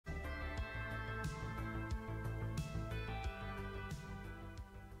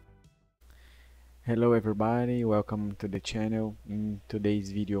Hello everybody, welcome to the channel. In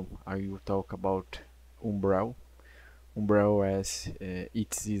today's video I will talk about Umbrel. Umbrel OS,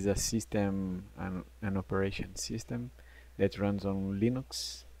 it is a system, an operation system that runs on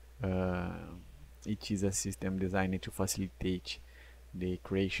Linux. It is a system designed to facilitate the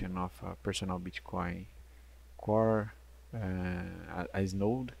creation of a personal Bitcoin core as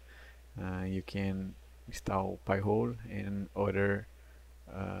node. You can install Pi-hole and other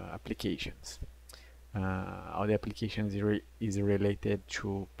applications. All the applications is related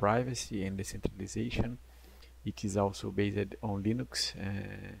to privacy and decentralization. It is also based on Linux,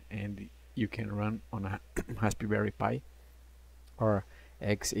 and you can run on a Raspberry Pi or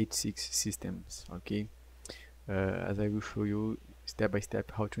x86 systems. Okay, as I will show you step by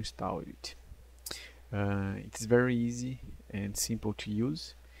step how to install it. It's very easy and simple to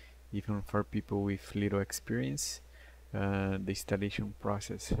use, even for people with little experience. The installation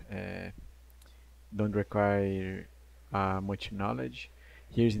process don't require much knowledge.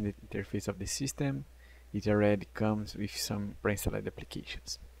 Here's in the interface of the system. It already comes with some pre-installed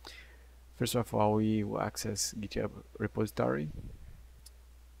applications. First of all, we will access GitHub repository.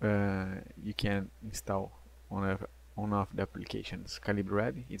 You can install one of the applications.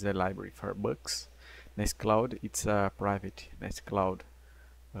 Calibre is a library for bugs. Nextcloud, it's a private Nextcloud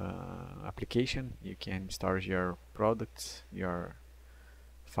application. You can store your products, your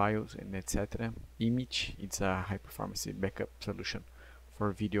files, and etc. Image, it's a high performance backup solution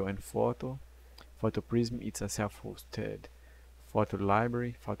for video and photo. PhotoPrism, it's a self-hosted photo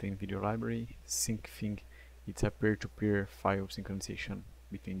library, photo and video library. SyncThing, it's a peer-to-peer file synchronization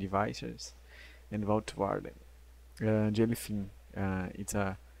between devices. And VaultWarden, Jellyfin, it's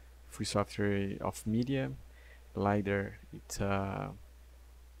a free software of media. Lider, it's a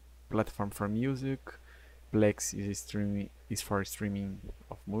platform for music. Plex is for streaming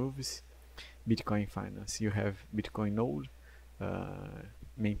of movies. Bitcoin Finance, you have Bitcoin Node,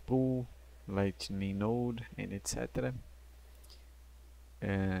 Mempool, Lightning Node, and etc.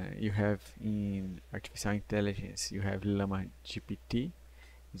 You have in artificial intelligence, you have Llama GPT.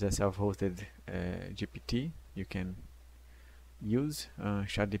 It's a self-hosted GPT you can use.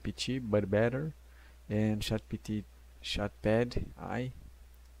 ChatGPT, but better, and ChatPad AI.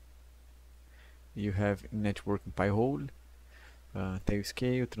 You have networking Pi-hole,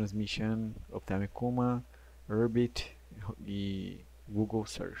 Tailscale, Transmission, Optimum, Orbit, Google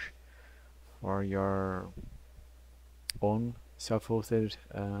Search for your own self-hosted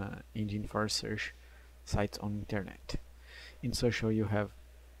engine for search sites on internet. In social, you have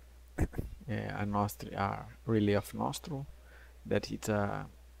a relay of Nostro, that it's a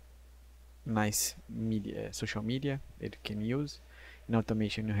nice social media that you can use. In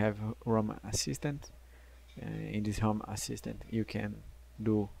automation, you have Home Assistant. In this Home Assistant, you can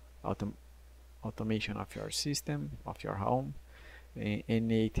do automation of your system, of your home.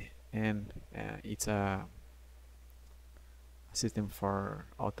 N8, and it's a system for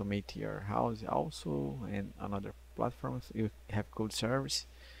automate your house also, and on other platforms. You have code service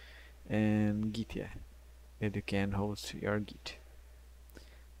and Git, that you can host your Git.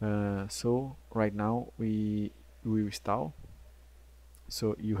 So right now we will install.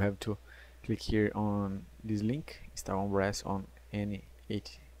 So you have to click here on this link, install Umbrel OS on any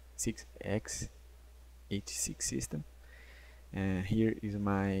 86X86 system. Here is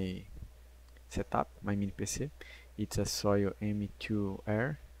my setup, my mini PC. It's a Soil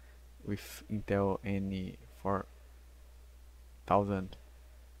M2R with Intel N4000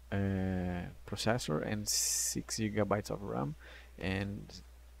 processor and 6 GB of RAM and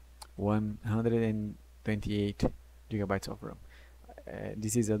 128 GB of RAM.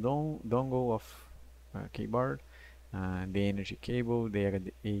 This is a dongle of keyboard, the energy cable,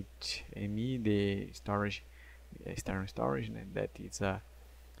 the HMI, the storage, external storage, and that is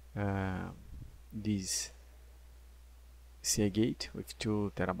this Seagate with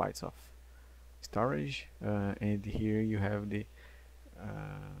 2 terabytes of storage, and here you have the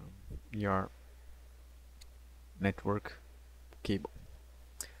your network cable.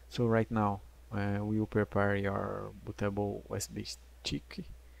 So right now we will prepare your bootable USB stick.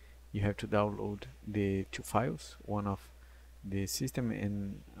 You have to download the 2 files, one of the system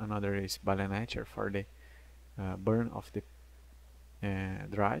and another is Balenature for the burn of the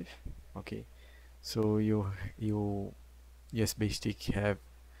drive. Okay, so you USB stick have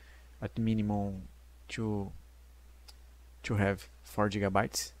at minimum to have 4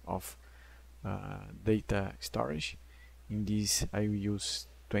 gigabytes of data storage. In this I will use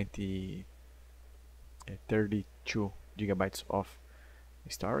 32 gigabytes of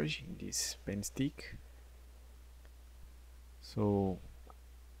storage in this pen stick. So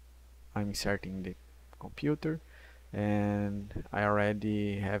I'm inserting the computer, and I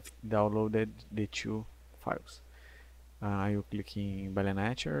already have downloaded the two files. I will click in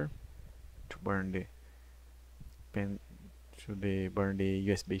Balenature to burn the pen burn the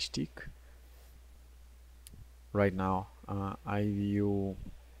USB stick. Right now I will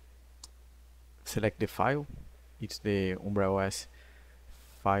select the file. It's the Umbrel OS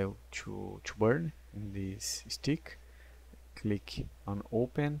file to burn in this stick. Click on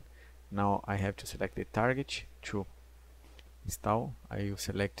open. Now I have to select the target to install. I will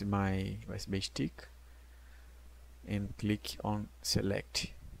select my USB stick and click on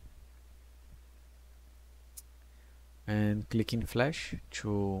select, and click in flash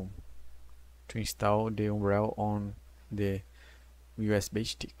to install the Umbrel on the USB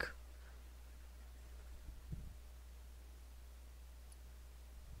stick.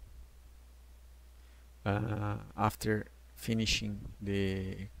 After finishing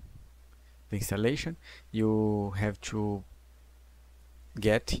the installation, you have to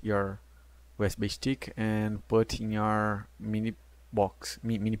get your USB stick and put in your mini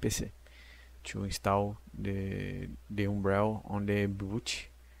PC to install the Umbrel on the boot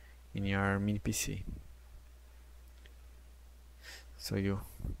in your mini PC. So you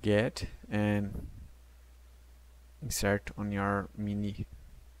get and insert on your mini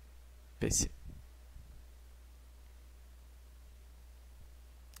PC.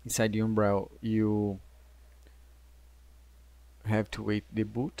 Inside the Umbrel, you have to wait the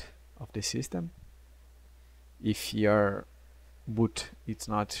boot of the system. If your boot is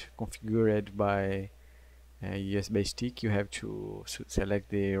not configured by a USB stick, you have to select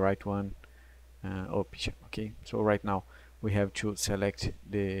the right one option. Okay, so right now we have to select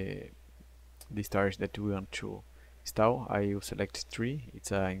the storage that we want to install. I will select 3.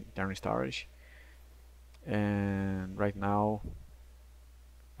 It's an internal storage, and right now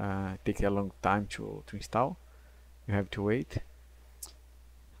it takes a long time to install. You have to wait.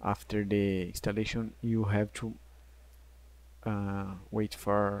 After the installation, you have to wait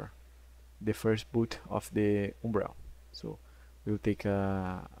for the first boot of the Umbrel. So it will take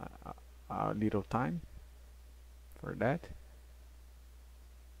a little time for that.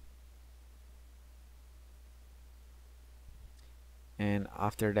 And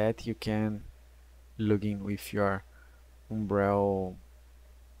after that, you can log in with your Umbrel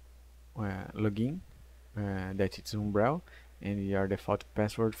login, that it's Umbrel, and your default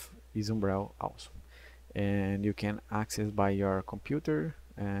password is Umbrel also. And you can access by your computer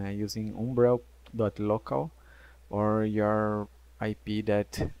using umbrel.local or your IP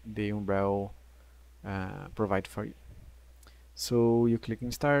that the Umbrel provide for you. So you click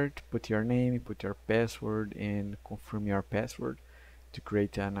in start, put your name, put your password, and confirm your password to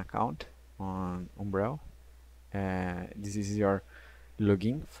create an account on Umbrel. This is your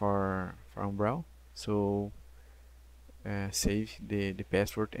login for Umbrel. So save the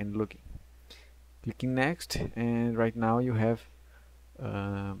password and login. Clicking next, and right now you have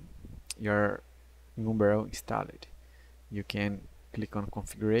your Umbrel installed. You can click on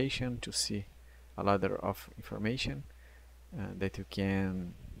configuration to see a lot of information that you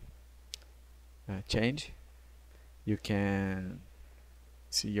can change. You can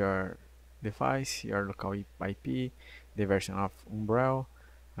see your device, your local IP, the version of Umbrel,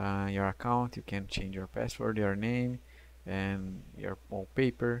 your account. You can change your password, your name, and your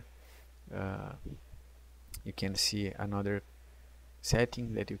wallpaper. You can see another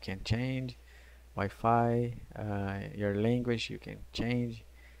setting that you can change, Wi-Fi, your language you can change,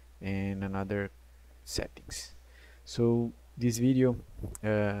 and another settings. So this video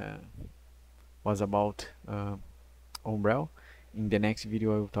was about Umbrel. In the next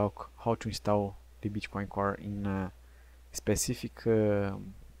video I will talk how to install the Bitcoin Core in a specific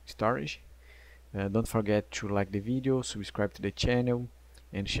storage. Don't forget to like the video, subscribe to the channel,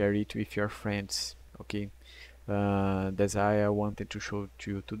 and share it with your friends. Okay, that's all I wanted to show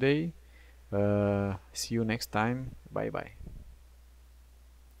to you today. See you next time. Bye bye.